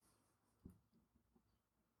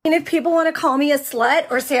And if people want to call me a slut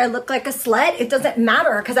or say I look like a slut, it doesn't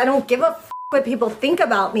matter because I don't give a what people think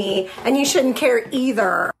about me, and you shouldn't care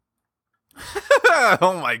either.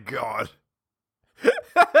 Oh my god.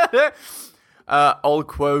 I'll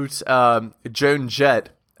quote Joan Jett.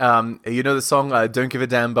 You know the song Don't Give a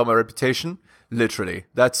Damn About My Reputation? Literally.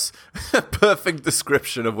 That's a perfect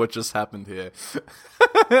description of what just happened here.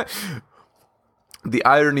 The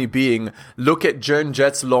irony being, look at Joan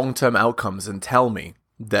Jett's long-term outcomes and tell me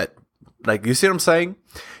that, like, you see what I'm saying?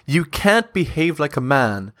 You can't behave like a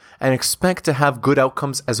man and expect to have good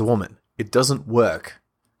outcomes as a woman. It doesn't work.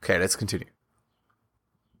 Okay, let's continue.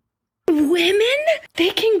 Women,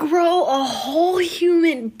 they can grow a whole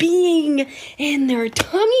human being in their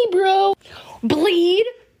tummy, bro. Bleed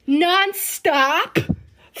non-stop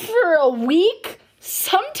for a week,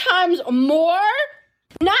 sometimes more.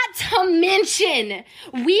 Not to mention,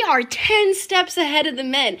 we are 10 steps ahead of the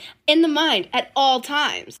men in the mind at all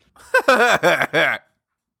times. How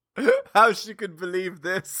she could believe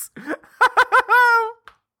this.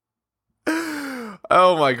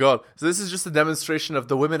 Oh my god. So this is just a demonstration of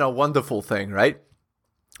the women are wonderful thing, right?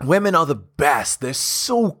 Women are the best. They're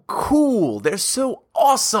so cool. They're so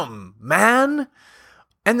awesome, man.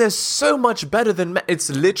 And they're so much better than men.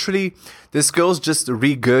 It's literally, this girl's just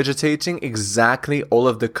regurgitating exactly all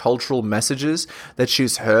of the cultural messages that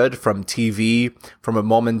she's heard from TV, from her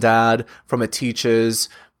mom and dad, from her teachers,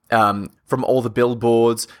 from all the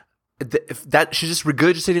billboards. That she's just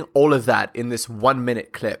regurgitating all of that in this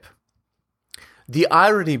 1-minute clip. The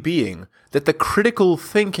irony being that the critical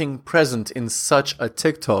thinking present in such a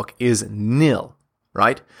TikTok is nil,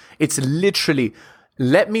 right? It's literally,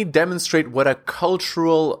 let me demonstrate what a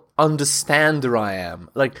cultural understander I am.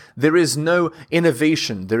 Like, there is no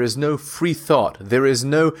innovation. There is no free thought. There is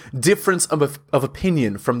no difference of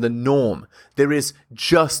opinion from the norm. There is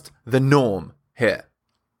just the norm here.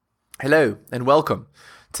 Hello and welcome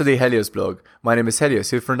to the Helios blog. My name is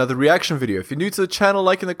Helios, here for another reaction video. If you're new to the channel,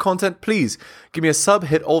 liking the content, please give me a sub,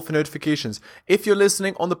 hit all for notifications. If you're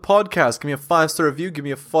listening on the podcast, give me a 5-star review, give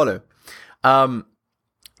me a follow.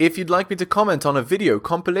 If you'd like me to comment on a video,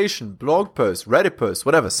 compilation, blog post, Reddit post,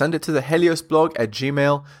 whatever, send it to the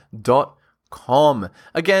heliosblog@gmail.com.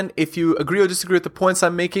 Again, if you agree or disagree with the points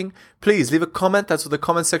I'm making, please leave a comment. That's what the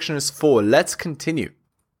comment section is for. Let's continue.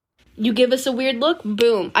 You give us a weird look,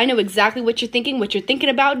 boom. I know exactly what you're thinking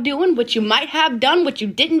about doing, what you might have done, what you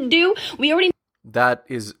didn't do. We already... That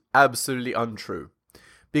is absolutely untrue.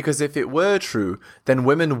 Because if it were true, then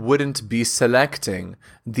women wouldn't be selecting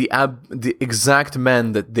the exact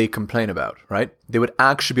men that they complain about, right? They would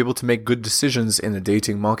actually be able to make good decisions in the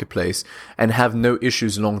dating marketplace and have no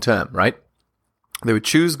issues long term, right? They would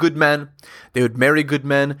choose good men, they would marry good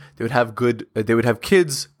men, they would have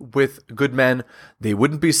kids with good men, they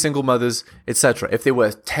wouldn't be single mothers, etc. If they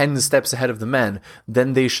were 10 steps ahead of the men,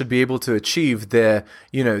 then they should be able to achieve their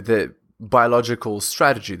biological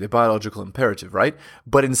strategy, their biological imperative, right?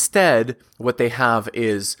 But instead, what they have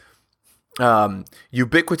is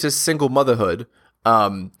ubiquitous single motherhood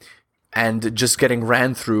and just getting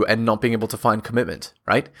ran through and not being able to find commitment,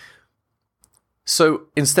 right? So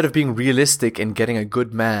instead of being realistic and getting a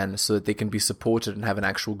good man so that they can be supported and have an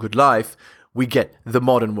actual good life, we get the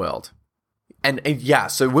modern world. And yeah,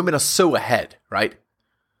 so women are so ahead, right?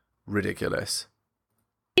 Ridiculous.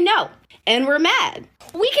 know, and we're mad.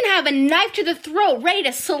 We can have a knife to the throat, ready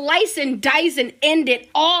to slice and dice and end it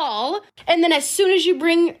all. And then as soon as you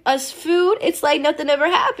bring us food, it's like nothing ever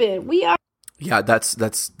happened. We are... Yeah,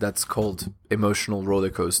 that's called emotional roller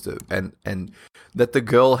coaster. And that the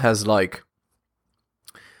girl has, like,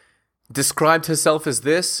 described herself as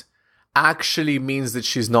this actually means that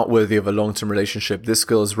she's not worthy of a long-term relationship. This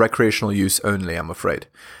girl is recreational use only, I'm afraid.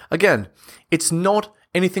 Again, it's not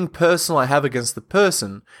anything personal I have against the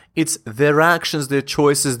person. It's their actions, their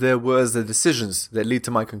choices, their words, their decisions that lead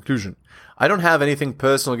to my conclusion. I don't have anything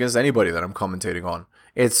personal against anybody that I'm commentating on.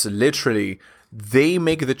 It's literally, they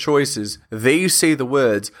make the choices, they say the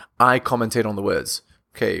words, I commentate on the words.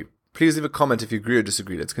 Okay, please leave a comment if you agree or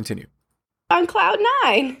disagree. Let's continue. On cloud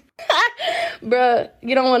 9. Bruh,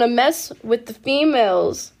 you don't want to mess with the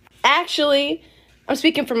females. Actually, I'm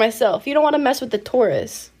speaking for myself. You don't want to mess with the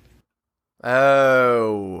Taurus.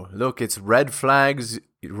 Oh, look, it's red flags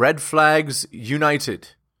united.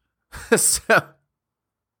 So,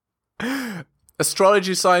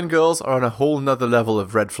 astrology sign girls are on a whole nother level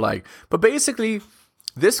of red flag. But basically,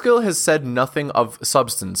 this girl has said nothing of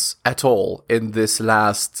substance at all in this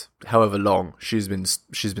last however long she's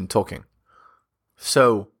been talking.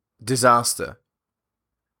 So, disaster.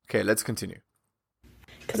 Okay, let's continue.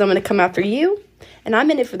 Because I'm going to come after you, and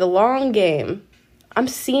I'm in it for the long game. I'm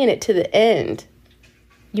seeing it to the end.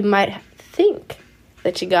 you might think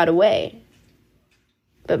that you got away.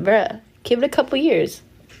 But bruh, give it a couple years.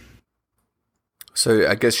 So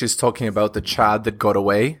I guess she's talking about the Chad that got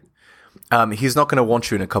away. He's not going to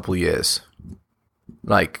want you in a couple years.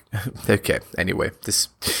 Like, okay, anyway,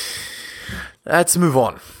 let's move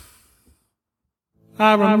on.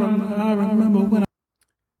 I remember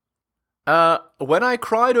when I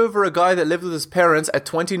cried over a guy that lived with his parents at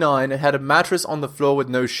 29 and had a mattress on the floor with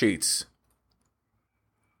no sheets.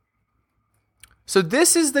 So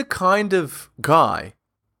this is the kind of guy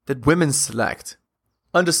that women select.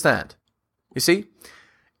 Understand? You see?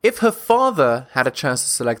 If her father had a chance to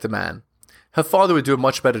select a man, her father would do a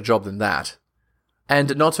much better job than that.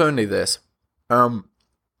 And not only this,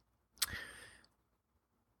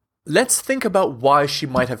 let's think about why she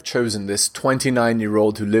might have chosen this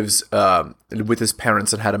 29-year-old who lives with his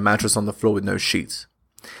parents and had a mattress on the floor with no sheets.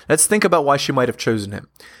 Let's think about why she might have chosen him.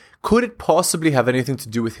 Could it possibly have anything to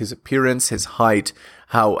do with his appearance, his height,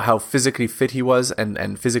 how physically fit he was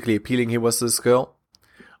and physically appealing he was to this girl?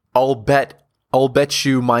 I'll bet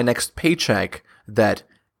you my next paycheck that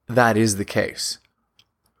is the case.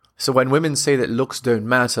 So when women say that looks don't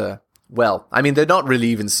matter, well, I mean, they're not really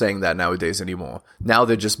even saying that nowadays anymore. Now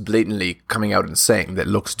they're just blatantly coming out and saying that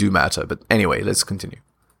looks do matter. But anyway, let's continue.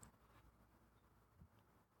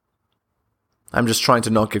 I'm just trying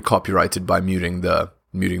to not get copyrighted by muting the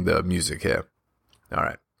music here. All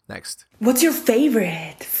right, next. What's your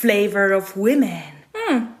favorite flavor of women?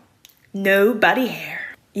 No body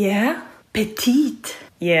hair. Yeah. Petite.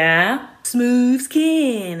 Yeah. Smooth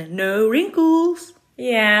skin. No wrinkles.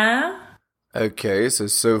 Yeah. Okay,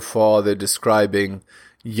 so far they're describing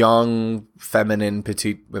young, feminine,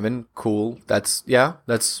 petite women. Cool. That's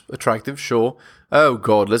attractive, sure. Oh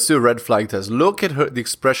god, let's do a red flag test. Look at the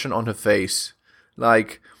expression on her face.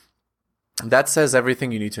 Like, that says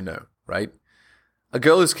everything you need to know, right? A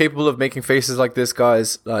girl who's capable of making faces like this,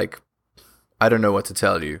 guys, like, I don't know what to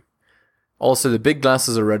tell you. Also, the big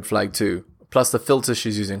glasses are a red flag too. Plus the filter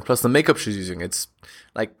she's using, plus the makeup she's using. It's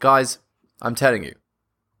like, guys, I'm telling you.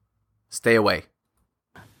 Stay away.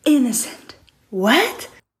 Innocent. What?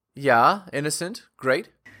 Yeah, innocent. Great.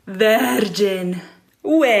 Virgin.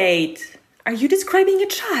 Wait. Are you describing a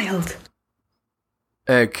child?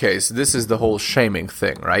 Okay, so this is the whole shaming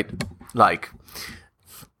thing, right? Like,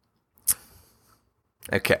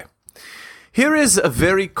 okay. Here is a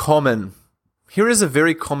very common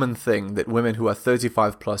thing that women who are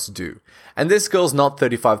 35 plus do. And this girl's not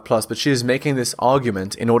 35 plus, but she is making this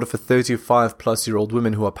argument in order for 35 plus year old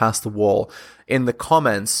women who are past the wall in the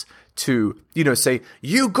comments to, say,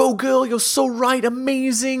 you go girl, you're so right,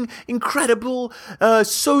 amazing, incredible,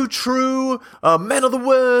 so true, men are the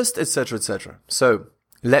worst, etc., etc. So,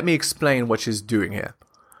 let me explain what she's doing here.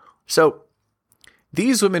 So,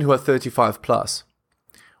 these women who are 35 plus,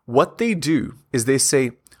 what they do is they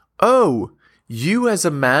say, oh, you as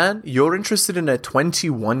a man, you're interested in a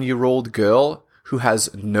 21-year-old girl who has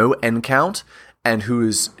no N count and who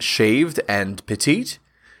is shaved and petite?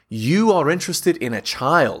 You are interested in a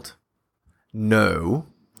child. No.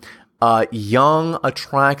 A young,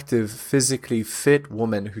 attractive, physically fit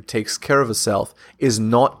woman who takes care of herself is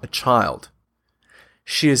not a child.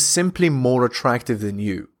 She is simply more attractive than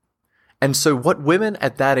you. And so what women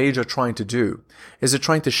at that age are trying to do is they're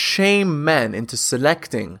trying to shame men into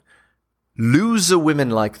selecting loser women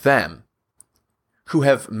like them who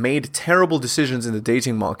have made terrible decisions in the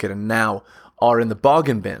dating market and now are in the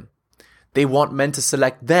bargain bin. They want men to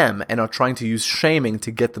select them and are trying to use shaming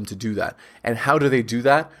to get them to do that. And how do they do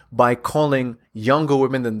that? By calling younger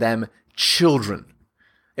women than them children.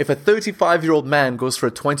 If a 35-year-old man goes for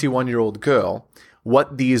a 21-year-old girl,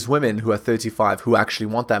 what these women who are 35 who actually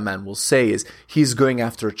want that man will say is he's going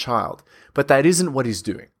after a child. But that isn't what he's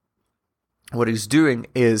doing. What he's doing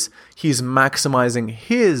is he's maximizing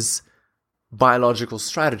his biological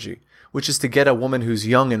strategy, which is to get a woman who's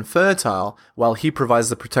young and fertile while he provides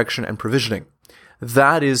the protection and provisioning.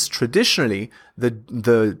 That is traditionally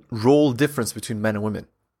the role difference between men and women.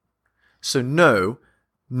 So no,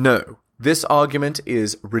 this argument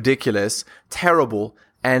is ridiculous, terrible,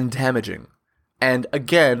 and damaging. And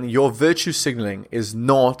again, your virtue signaling is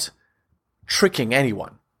not tricking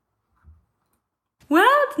anyone.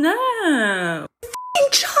 What? No.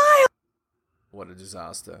 F***ing child. What a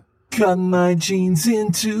disaster. Cut my jeans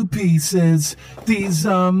into pieces. These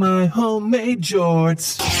are my homemade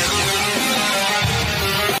jorts.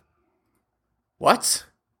 What?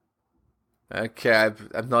 Okay,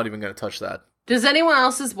 I'm not even going to touch that. Does anyone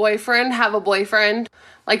else's boyfriend have a boyfriend?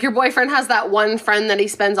 Like your boyfriend has that one friend that he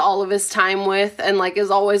spends all of his time with and like is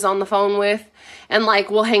always on the phone with and like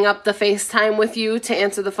will hang up the FaceTime with you to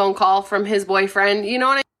answer the phone call from his boyfriend. You know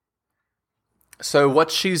what I mean? So what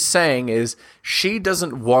she's saying is she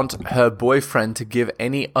doesn't want her boyfriend to give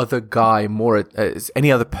any other guy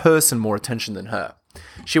any other person more attention than her.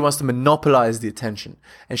 She wants to monopolize the attention,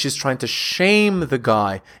 and she's trying to shame the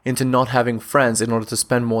guy into not having friends in order to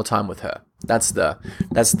spend more time with her. That's the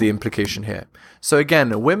implication here. So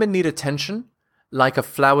again, women need attention like a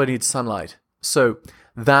flower needs sunlight. So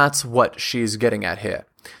that's what she's getting at here.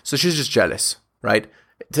 So she's just jealous, right?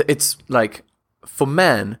 It's like for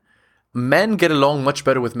men get along much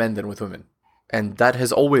better with men than with women. And that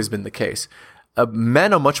has always been the case.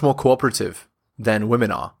 Men are much more cooperative than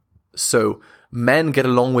women are. So men get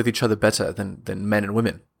along with each other better than men and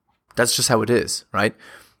women. That's just how it is, right?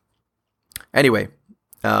 Anyway,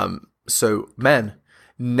 so men,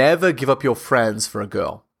 never give up your friends for a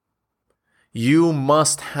girl. You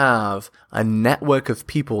must have a network of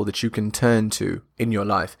people that you can turn to in your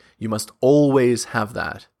life. You must always have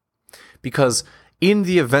that. Because in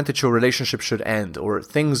the event that your relationship should end or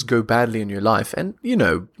things go badly in your life, and, you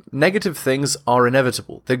know, negative things are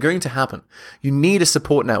inevitable. They're going to happen. You need a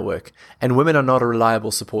support network, and women are not a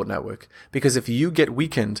reliable support network because if you get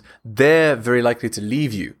weakened, they're very likely to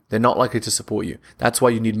leave you. They're not likely to support you. That's why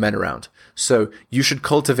you need men around. So you should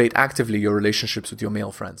cultivate actively your relationships with your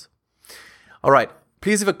male friends. All right.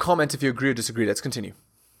 Please leave a comment if you agree or disagree. Let's continue.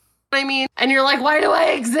 I mean, and you're like, why do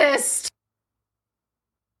I exist?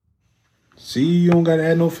 See, you don't gotta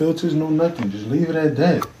add no filters, no nothing. Just leave it at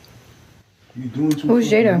that. You doing too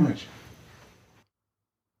Who's Jada? much.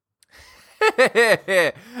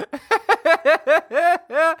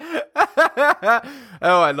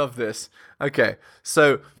 Oh, I love this. Okay,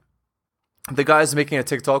 so the guy's making a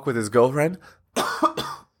TikTok with his girlfriend.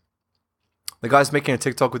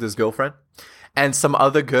 And some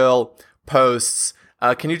other girl posts,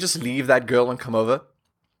 can you just leave that girl and come over?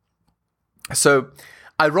 So,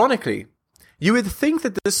 ironically, you would think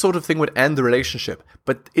that this sort of thing would end the relationship,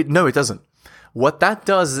 but no, it doesn't. What that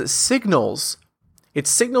does is it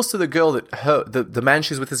signals to the girl that the man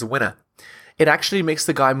she's with is a winner. It actually makes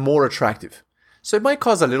the guy more attractive. So it might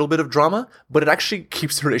cause a little bit of drama, but it actually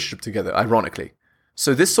keeps the relationship together, ironically.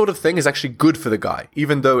 So this sort of thing is actually good for the guy,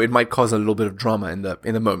 even though it might cause a little bit of drama in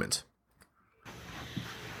the moment.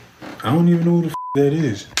 I don't even know who the that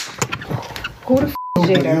is. Who the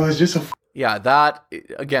Jada? It's just a Yeah, that,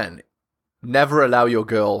 again, never allow your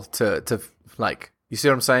girl to like, you see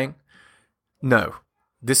what I'm saying? No.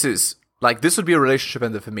 This would be a relationship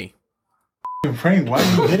ender for me. prank. Why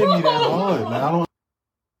are you hitting me that hard, man? I don't.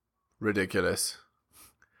 Ridiculous.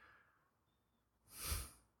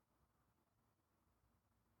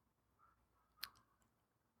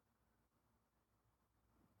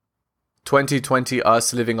 "2020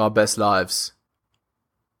 us living our best lives."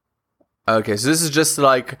 Okay, so this is just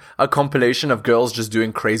like a compilation of girls just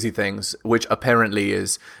doing crazy things, which apparently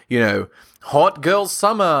is, hot girl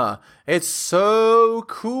summer. It's so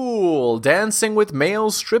cool. Dancing with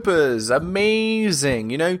male strippers.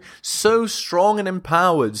 Amazing. So strong and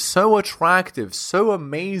empowered. So attractive. So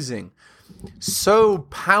amazing. So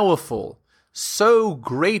powerful. So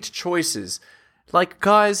great choices. Like,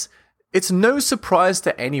 guys, it's no surprise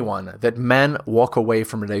to anyone that men walk away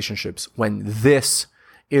from relationships when this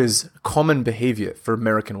is common behavior for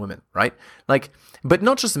American women, right? But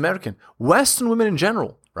not just American, Western women in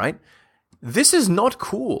general, right? This is not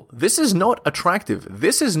cool. This is not attractive.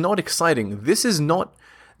 This is not exciting. This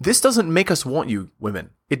doesn't make us want you,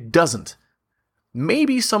 women. It doesn't.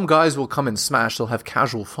 Maybe some guys will come and smash, they'll have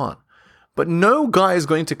casual fun. But no guy is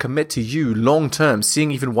going to commit to you long term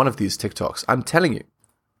seeing even one of these TikToks. I'm telling you.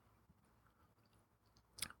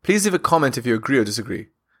 Please leave a comment if you agree or disagree.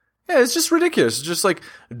 Yeah, it's just ridiculous. It's just like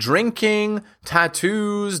drinking,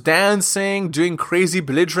 tattoos, dancing, doing crazy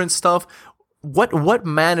belligerent stuff. What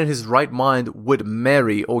man in his right mind would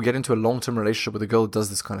marry or get into a long-term relationship with a girl that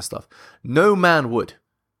does this kind of stuff? No man would.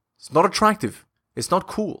 It's not attractive. It's not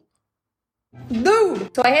cool.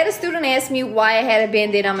 Dude! So I had a student ask me why I had a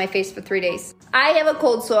band-aid on my face for 3 days. I have a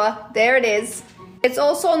cold sore. There it is. It's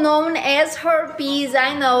also known as herpes,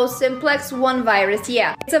 I know, simplex 1 virus,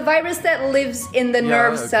 yeah. It's a virus that lives in the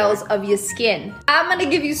nerve cells of your skin. I'm gonna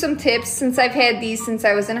give you some tips since I've had these since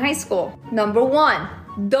I was in high school. Number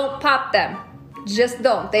 1, don't pop them. Just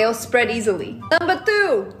don't, they'll spread easily. Number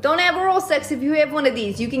 2, don't have oral sex if you have one of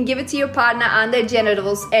these. You can give it to your partner on their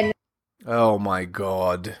genitals and... Oh my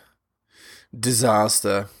god.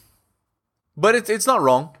 Disaster. But it's not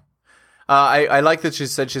wrong. I like that she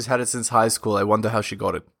said she's had it since high school. I wonder how she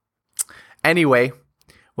got it. Anyway,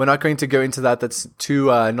 we're not going to go into that. That's too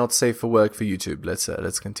not safe for work for YouTube.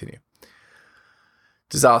 Let's continue.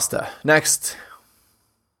 Disaster. Next.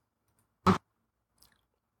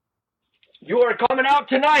 You are coming out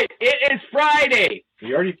tonight. It is Friday.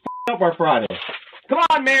 We already up our Friday. Come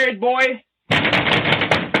on, married boy.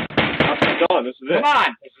 Done. This is it. Come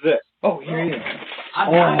on. This is it. Oh, here he is.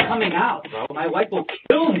 I'm coming out, bro. My wife will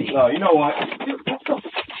kill me. No, you know what?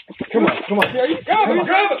 Come on. There you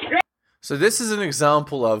go. So this is an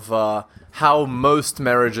example of how most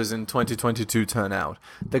marriages in 2022 turn out.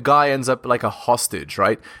 The guy ends up like a hostage,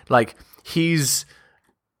 right? Like he's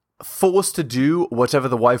forced to do whatever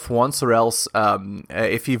the wife wants, or else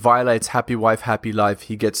if he violates happy wife, happy life,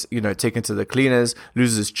 he gets, taken to the cleaners,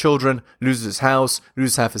 loses his children, loses his house,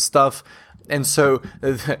 loses half his stuff. And so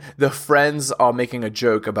the friends are making a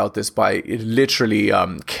joke about this by literally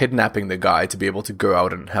kidnapping the guy to be able to go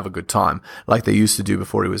out and have a good time like they used to do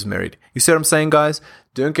before he was married. You see what I'm saying, guys?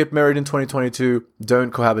 Don't get married in 2022.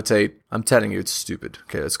 Don't cohabitate. I'm telling you, it's stupid.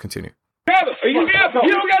 Okay, let's continue. Grab it. You don't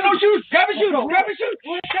got no shoes. Grab his shoes. Grab his shoes.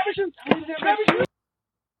 Grab his shoes.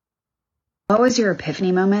 What was your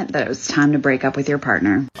epiphany moment that it was time to break up with your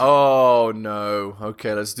partner? Oh, no.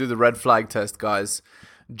 Okay, let's do the red flag test, guys.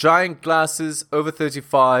 Giant glasses, over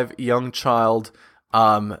 35, young child,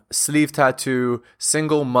 sleeve tattoo,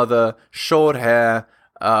 single mother, short hair,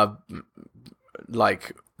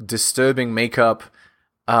 like disturbing makeup,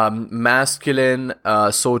 masculine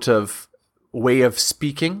sort of way of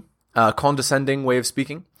speaking, condescending way of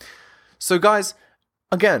speaking. So guys,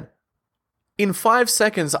 again, in 5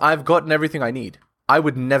 seconds, I've gotten everything I need. I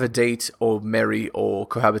would never date or marry or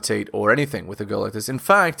cohabitate or anything with a girl like this. In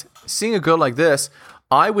fact, seeing a girl like this,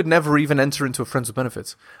 I would never even enter into a friends with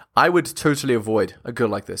benefits. I would totally avoid a girl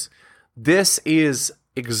like this. This is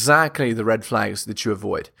exactly the red flags that you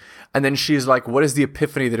avoid. And then she's like, what is the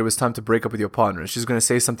epiphany that it was time to break up with your partner? And she's going to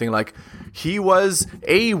say something like, he was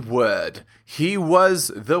a word. He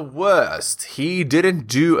was the worst. He didn't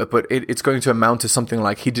do it. But it's going to amount to something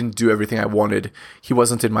like, he didn't do everything I wanted. He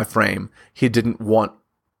wasn't in my frame. He didn't want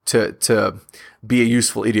to be a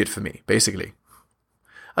useful idiot for me, basically.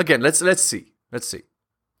 Again, let's see.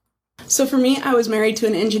 So for me, I was married to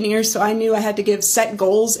an engineer, so I knew I had to give set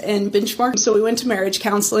goals and benchmarks. So we went to marriage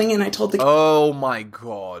counseling, and I told the... Oh my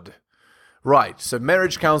God. Right, so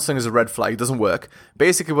marriage counseling is a red flag. It doesn't work.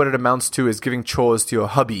 Basically what it amounts to is giving chores to your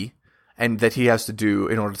hubby, and that he has to do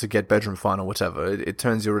in order to get bedroom fun or whatever. It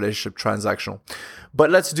turns your relationship transactional. But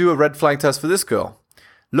let's do a red flag test for this girl.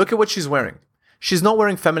 Look at what she's wearing. She's not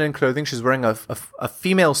wearing feminine clothing. She's wearing a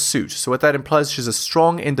female suit. So what that implies, she's a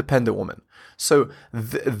strong, independent woman. So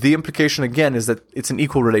the implication again is that it's an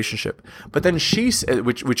equal relationship. But then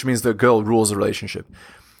which means the girl rules the relationship.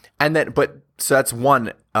 And then, so that's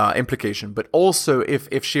one implication. But also,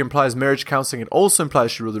 if she implies marriage counseling, it also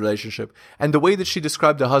implies she rules the relationship. And the way that she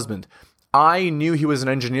described her husband, I knew he was an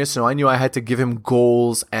engineer, so I knew I had to give him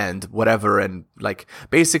goals and whatever. And like,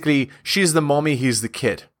 basically, she's the mommy, he's the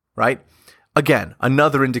kid, right? Again,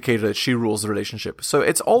 another indicator that she rules the relationship. So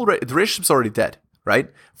the relationship's already dead,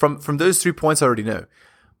 right? From those 3 points, I already know.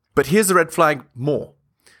 But here's the red flag more.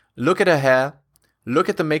 Look at her hair. Look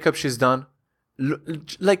at the makeup she's done.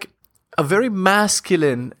 Like a very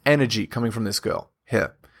masculine energy coming from this girl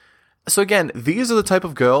here. So again, these are the type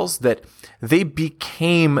of girls that they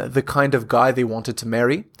became the kind of guy they wanted to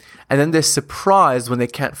marry. And then they're surprised when they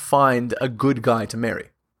can't find a good guy to marry,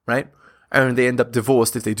 right? And they end up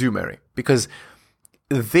divorced if they do marry. Because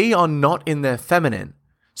they are not in their feminine.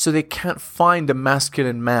 So they can't find a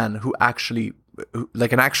masculine man who actually,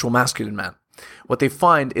 like an actual masculine man. What they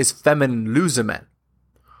find is feminine loser men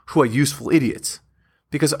who are useful idiots.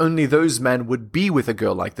 Because only those men would be with a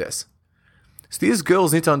girl like this. So these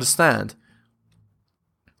girls need to understand,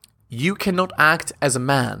 you cannot act as a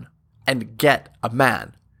man and get a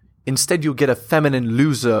man. Instead, you'll get a feminine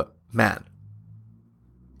loser man.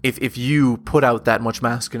 If you put out that much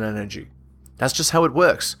masculine energy. That's just how it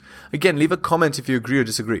works. Again, leave a comment if you agree or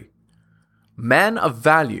disagree. Men of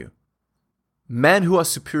value, men who are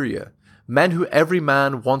superior, men who every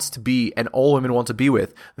man wants to be and all women want to be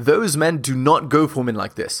with, those men do not go for women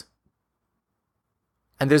like this.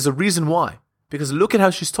 And there's a reason why. Because look at how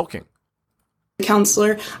she's talking.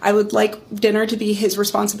 Counselor, I would like dinner to be his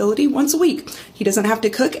responsibility once a week. He doesn't have to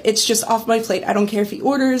cook. It's just off my plate. I don't care if he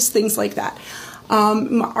orders, things like that.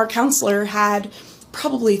 Our counselor had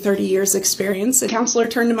probably 30 years experience. The counselor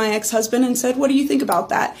turned to my ex-husband and said, what do you think about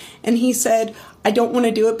that? And he said, I don't want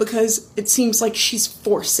to do it because it seems like she's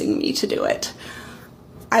forcing me to do it.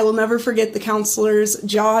 I will never forget the counselor's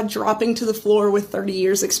jaw dropping to the floor with 30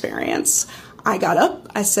 years experience. I got up,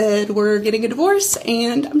 I said, we're getting a divorce,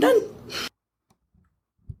 and I'm done.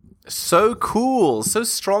 So cool, so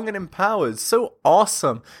strong and empowered, so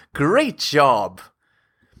awesome. Great job.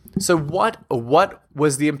 So what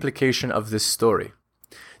was the implication of this story?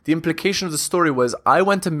 The implication of the story was I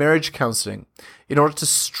went to marriage counseling in order to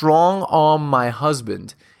strong arm my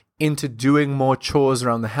husband into doing more chores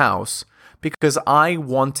around the house because I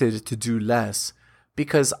wanted to do less,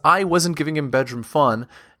 because I wasn't giving him bedroom fun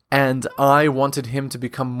and I wanted him to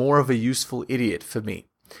become more of a useful idiot for me.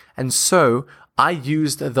 And so I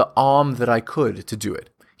used the arm that I could to do it.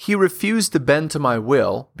 He refused to bend to my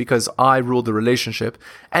will because I ruled the relationship.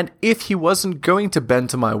 And if he wasn't going to bend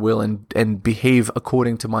to my will and behave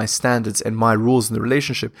according to my standards and my rules in the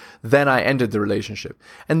relationship, then I ended the relationship.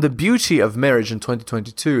 And the beauty of marriage in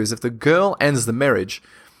 2022 is if the girl ends the marriage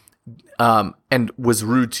and was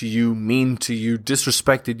rude to you, mean to you,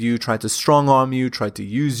 disrespected you, tried to strong arm you, tried to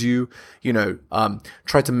use you,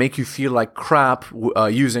 tried to make you feel like crap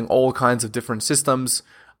using all kinds of different systems,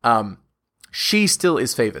 she still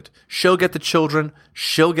is favored. She'll get the children,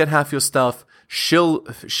 she'll get half your stuff, she'll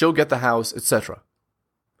get the house, etc.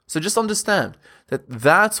 So just understand that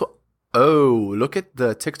that's what... Oh, look at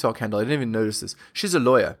the TikTok handle. I didn't even notice this. She's a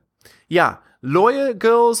lawyer. Yeah, lawyer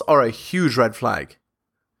girls are a huge red flag.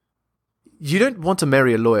 You don't want to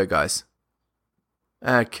marry a lawyer, guys.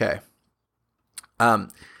 Okay.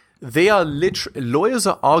 They are lawyers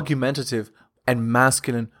are argumentative and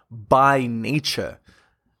masculine by nature.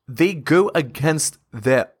 They go against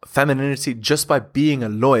their femininity just by being a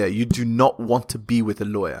lawyer. You do not want to be with a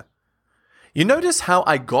lawyer. You notice how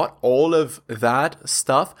I got all of that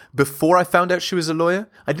stuff before I found out she was a lawyer?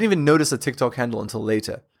 I didn't even notice the TikTok handle until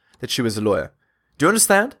later that she was a lawyer. Do you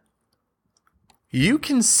understand? You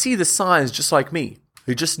can see the signs just like me.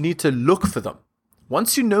 You just need to look for them.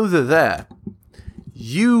 Once you know they're there,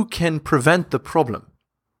 you can prevent the problem.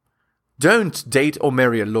 Don't date or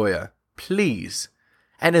marry a lawyer, please.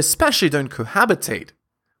 And especially don't cohabitate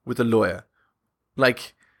with a lawyer.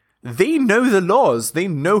 Like, they know the laws. They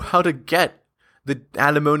know how to get the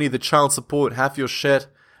alimony, the child support, half your shit.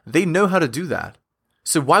 They know how to do that.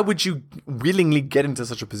 So why would you willingly get into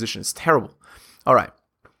such a position? It's terrible. All right.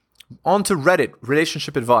 On to Reddit,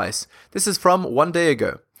 relationship advice. This is from 1 day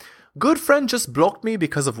ago. Good friend just blocked me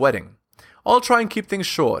because of wedding. I'll try and keep things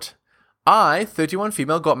short. I, 31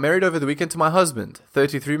 female, got married over the weekend to my husband,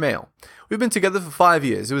 33 male. We've been together for 5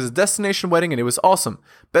 years. It was a destination wedding and it was awesome.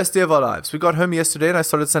 Best day of our lives. We got home yesterday and I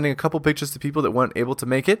started sending a couple pictures to people that weren't able to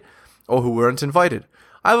make it or who weren't invited.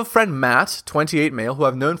 I have a friend, Matt, 28 male, who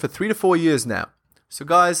I've known for 3 to 4 years now. So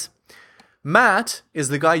guys, Matt is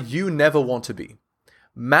the guy you never want to be.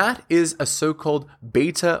 Matt is a so-called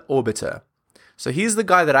beta orbiter. So he's the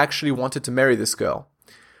guy that actually wanted to marry this girl.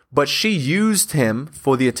 But she used him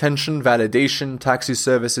for the attention, validation, taxi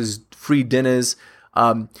services, free dinners,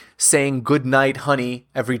 saying good night, honey,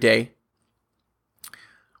 every day,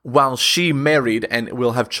 while she married and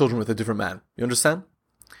will have children with a different man. You understand?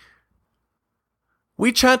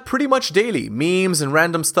 We chat pretty much daily, memes and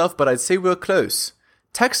random stuff, but I'd say we're close.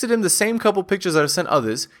 Texted him the same couple pictures I've sent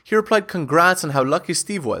others. He replied congrats and how lucky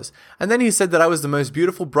Steve was. And then he said that I was the most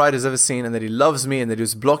beautiful bride he's ever seen and that he loves me and that he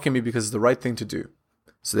was blocking me because it's the right thing to do.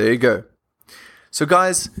 So there you go. So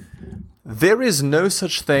guys, there is no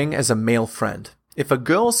such thing as a male friend. If a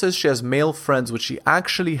girl says she has male friends, what she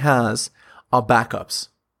actually has are backups.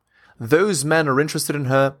 Those men are interested in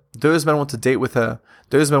her. Those men want to date with her.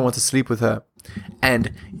 Those men want to sleep with her.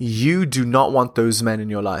 And you do not want those men in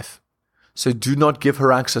your life. So do not give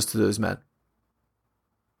her access to those men.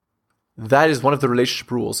 That is one of the relationship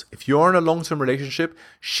rules. If you're in a long-term relationship,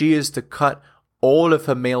 she is to cut all of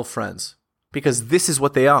her male friends. Because this is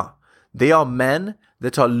what they are. They are men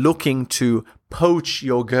that are looking to poach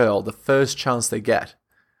your girl the first chance they get.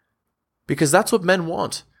 Because that's what men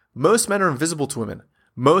want. Most men are invisible to women.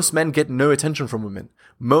 Most men get no attention from women.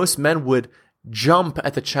 Most men would jump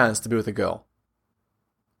at the chance to be with a girl.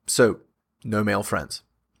 So, no male friends.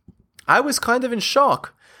 I was kind of in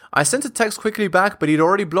shock. I sent a text quickly back, but he'd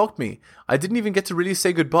already blocked me. I didn't even get to really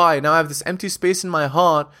say goodbye. Now I have this empty space in my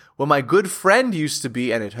heart where my good friend used to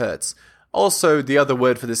be, and it hurts. Also, the other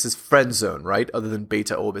word for this is friend zone, right? Other than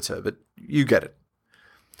beta orbiter, but you get it.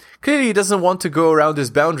 Clearly, he doesn't want to go around his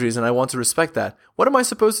boundaries, and I want to respect that. What am I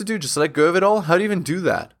supposed to do? Just let go of it all? How do you even do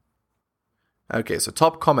that? Okay, so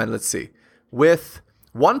top comment, let's see. With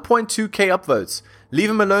 1.2k upvotes. Leave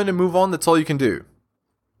him alone and move on, that's all you can do.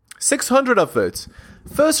 600 upvotes.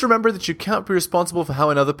 First, remember that you can't be responsible for how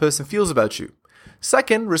another person feels about you.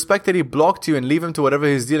 Second, respect that he blocked you and leave him to whatever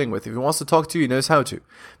he's dealing with. If he wants to talk to you, he knows how to.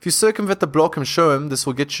 If you circumvent the block and show him this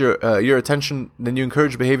will get your attention, then you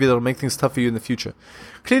encourage behavior that will make things tough for you in the future.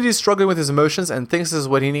 Clearly he's struggling with his emotions and thinks this is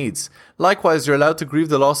what he needs. Likewise, you're allowed to grieve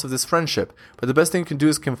the loss of this friendship, but the best thing you can do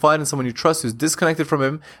is confide in someone you trust who's disconnected from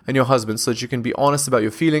him and your husband so that you can be honest about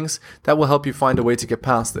your feelings. That will help you find a way to get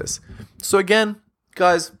past this. So again,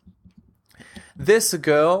 guys, this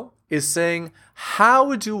girl is saying,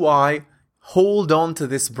 how do I hold on to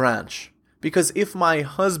this branch? Because if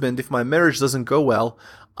my marriage doesn't go well,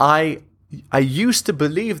 I used to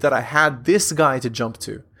believe that I had this guy to jump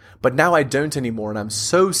to, but now I don't anymore, and I'm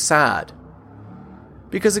so sad.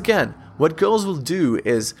 Because again, what girls will do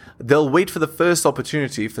is they'll wait for the first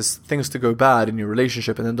opportunity for things to go bad in your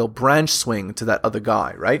relationship, and then they'll branch swing to that other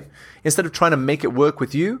guy, right? Instead of trying to make it work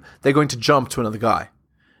with you, they're going to jump to another guy.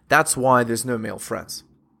 That's why there's no male friends.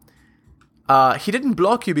 He didn't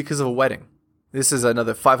block you because of a wedding. This is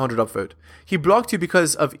another 500 upvote. He blocked you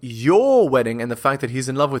because of your wedding and the fact that he's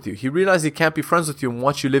in love with you. He realized he can't be friends with you and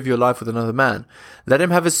watch you live your life with another man. Let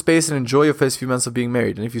him have his space and enjoy your first few months of being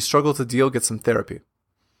married. And if you struggle to deal, get some therapy.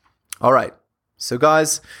 All right. So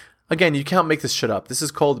guys, again, you can't make this shit up. This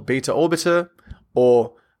is called beta orbiter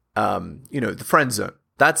or, the friend zone.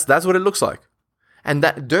 That's what it looks like. And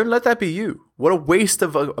don't let that be you. What a waste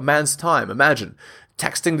of a man's time. Imagine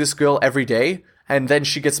texting this girl every day and then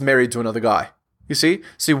she gets married to another guy. You see?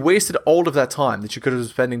 So you wasted all of that time that you could have been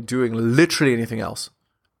spending doing literally anything else.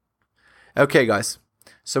 Okay, guys.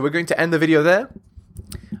 So we're going to end the video there.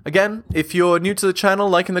 Again, if you're new to the channel,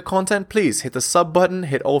 liking the content, please hit the sub button,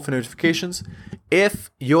 hit all for notifications.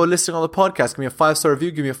 If you're listening on the podcast, give me a 5-star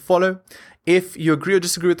review, give me a follow. If you agree or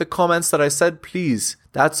disagree with the comments that I said, please,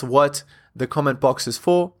 that's what the comment box is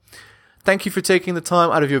for. Thank you for taking the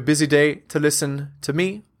time out of your busy day to listen to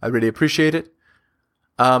me. I really appreciate it.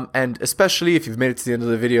 And especially if you've made it to the end of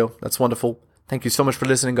the video, that's wonderful. Thank you so much for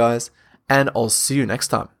listening, guys, and I'll see you next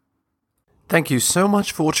time. Thank you so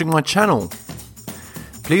much for watching my channel.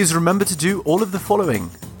 Please remember to do all of the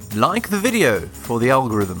following. Like the video for the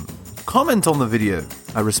algorithm. Comment on the video.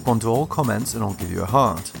 I respond to all comments and I'll give you a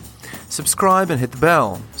heart. Subscribe and hit the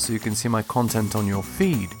bell so you can see my content on your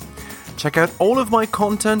feed. Check out all of my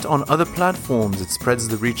content on other platforms. It spreads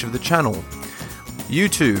the reach of the channel.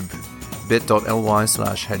 YouTube,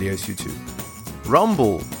 bit.ly/Helios YouTube.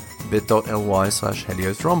 Rumble,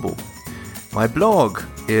 bit.ly/Helios Rumble. My blog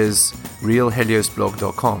is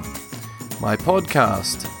realheliosblog.com. My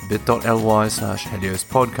podcast, bit.ly/Helios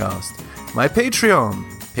Podcast. My Patreon,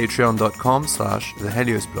 patreon.com/The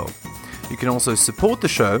Helios Blog. You can also support the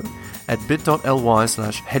show at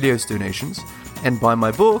bit.ly/Helios Donations and buy my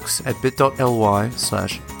books at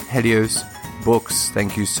bit.ly/Helios Books.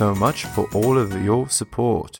 Thank you so much for all of your support.